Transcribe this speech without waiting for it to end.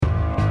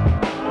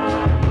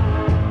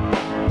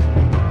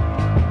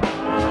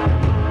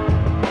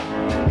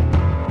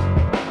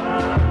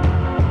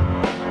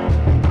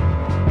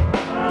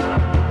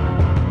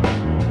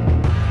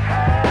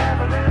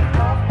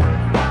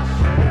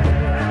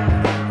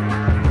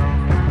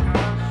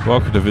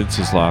Welcome to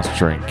Vince's Last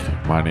Drink.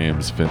 My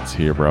name's Vince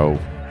Hero.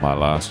 My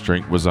last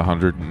drink was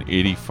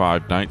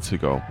 185 nights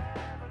ago.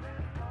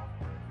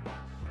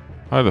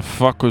 How the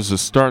fuck was the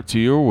start to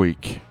your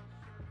week?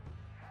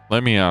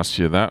 Let me ask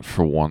you that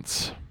for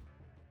once.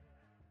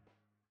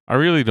 I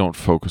really don't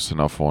focus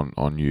enough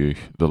on you,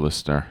 the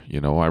listener.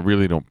 You know, I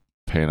really don't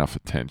pay enough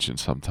attention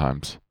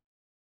sometimes.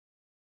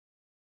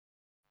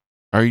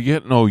 Are you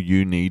getting all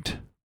you need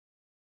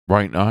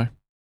right now?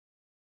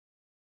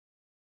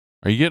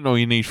 Are you getting all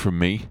you need from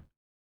me?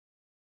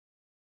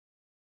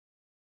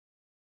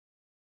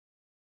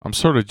 I'm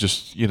sort of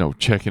just,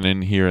 checking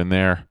in here and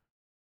there.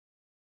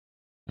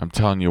 I'm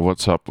telling you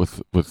what's up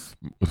with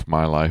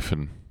my life,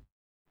 and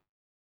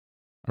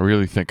I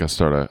really think I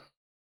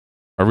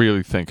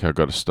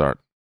got to start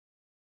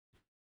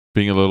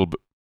being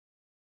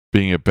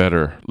being a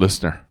better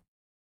listener.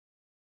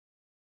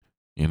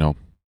 You know,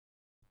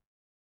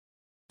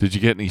 did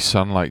you get any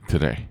sunlight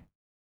today?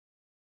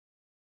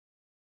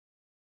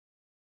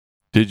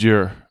 Did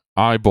your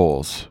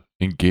eyeballs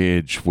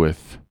engage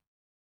with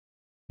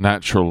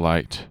natural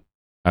light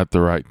at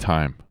the right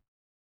time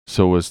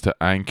so as to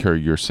anchor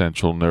your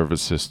central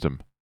nervous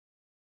system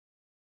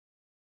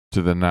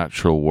to the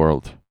natural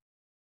world?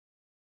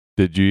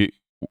 Did you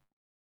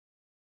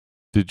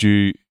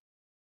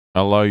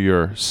allow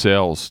your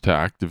cells to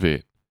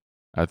activate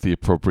at the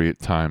appropriate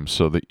time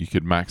so that you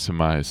could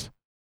maximize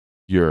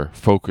your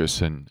focus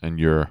and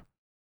your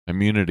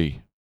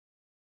immunity?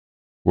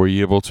 Were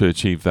you able to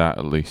achieve that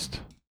at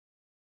least?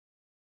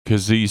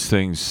 Because these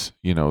things,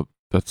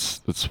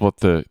 that's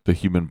what the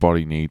human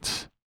body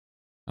needs.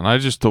 And I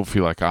just don't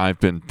feel like I've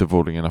been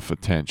devoting enough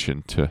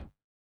attention to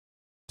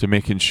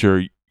making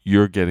sure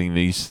you're getting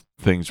these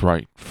things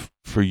right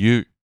for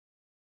you.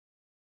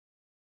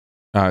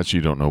 I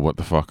actually don't know what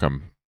the fuck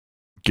I'm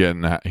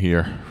getting at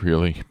here,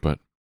 really, but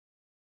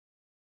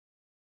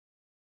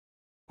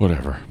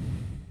whatever.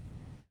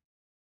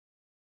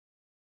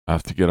 I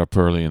have to get up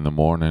early in the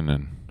morning,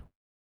 and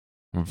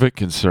I'm a bit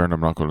concerned I'm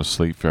not going to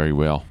sleep very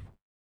well.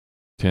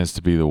 Tends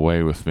to be the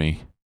way with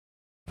me.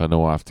 If I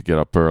know I have to get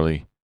up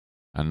early,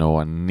 I know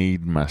I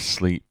need my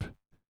sleep.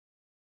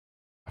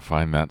 I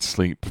find that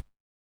sleep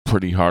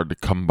pretty hard to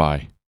come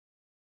by.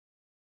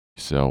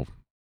 So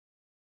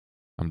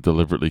I'm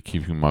deliberately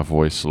keeping my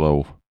voice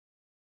low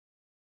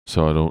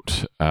so I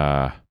don't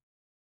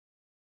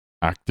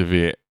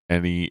activate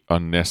any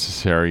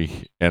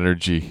unnecessary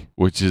energy,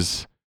 which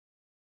is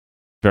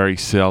very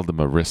seldom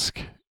a risk,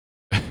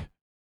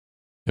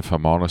 if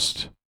I'm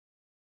honest.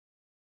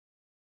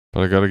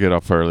 But I gotta get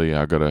up early.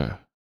 I gotta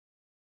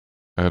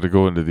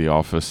go into the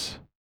office.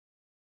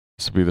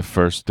 This will be the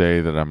first day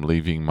that I'm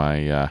leaving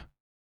my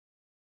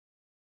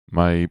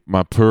my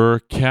poor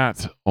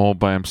cat all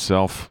by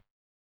himself.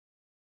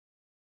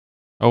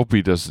 I hope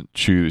he doesn't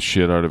chew the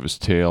shit out of his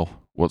tail,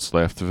 what's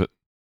left of it.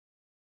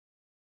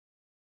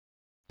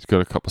 He's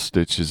got a couple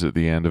stitches at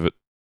the end of it.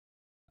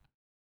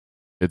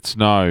 It's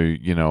now,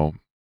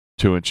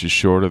 2 inches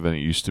shorter than it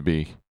used to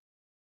be.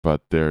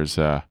 But there's,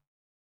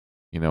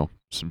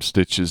 some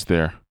stitches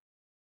there.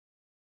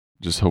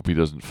 Just hope he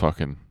doesn't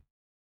fucking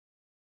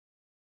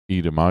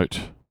eat him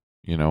out,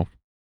 I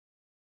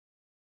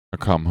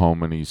come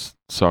home and he's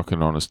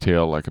sucking on his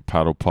tail like a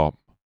paddle pop.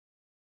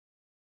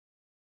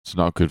 It's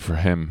not good for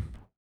him.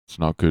 It's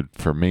not good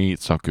for me.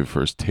 It's not good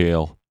for his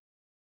tail.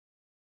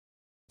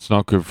 It's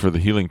not good for the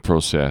healing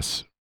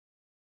process.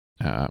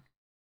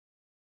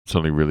 It's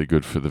only really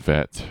good for the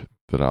vet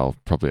that I'll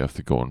probably have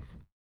to go and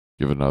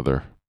give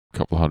another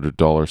couple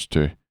 $100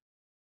 to.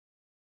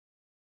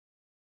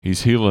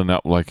 He's healing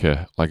up like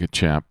a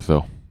champ,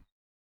 though.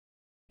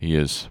 He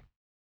is.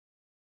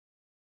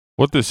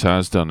 What this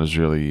has done is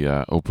really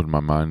opened my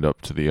mind up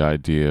to the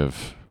idea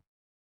of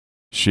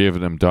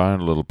shaving him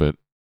down a little bit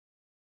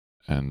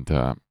and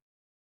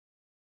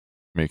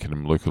making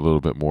him look a little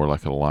bit more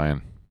like a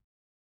lion.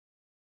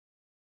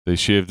 They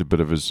shaved a bit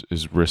of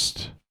his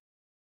wrist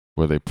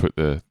where they put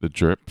the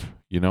drip,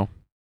 And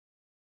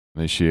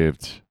they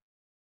shaved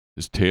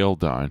his tail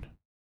down.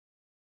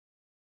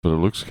 But it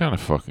looks kind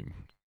of fucking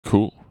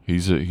cool.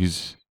 He's a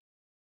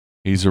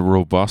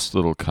robust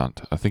little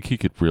cunt. I think he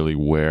could really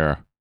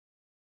wear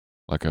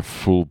like a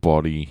full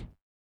body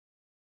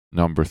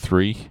number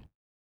 3.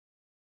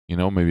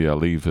 Maybe I'll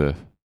leave the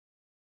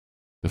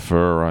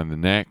fur around the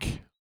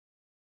neck.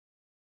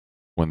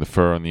 When the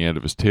fur on the end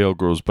of his tail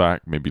grows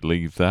back, maybe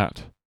leave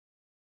that.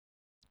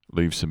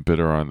 Leave some bit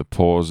around the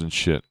paws and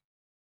shit.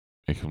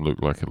 Make him look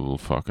like a little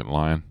fucking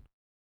lion.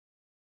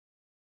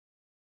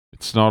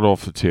 It's not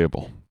off the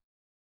table.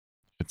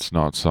 It's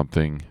not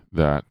something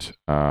that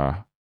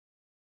I'm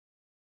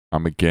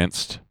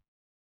against.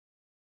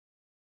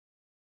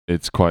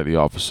 It's quite the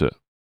opposite,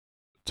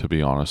 to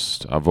be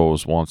honest. I've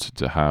always wanted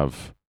to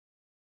have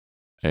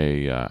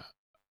a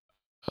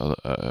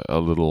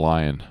little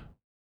lion.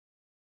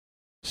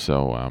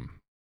 So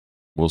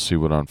we'll see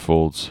what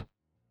unfolds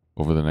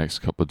over the next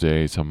couple of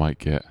days. I might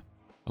get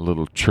a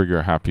little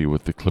trigger happy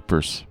with the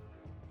clippers.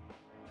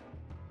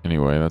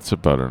 Anyway, that's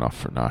about enough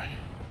for now.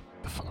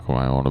 What the fuck am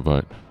I on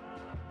about?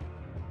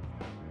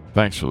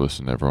 Thanks for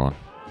listening, everyone.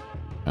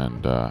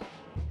 And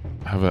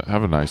have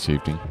a nice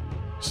evening.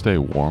 Stay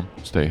warm.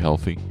 Stay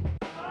healthy.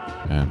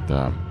 And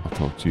I'll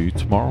talk to you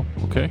tomorrow,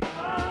 okay?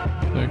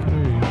 Take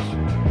it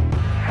easy.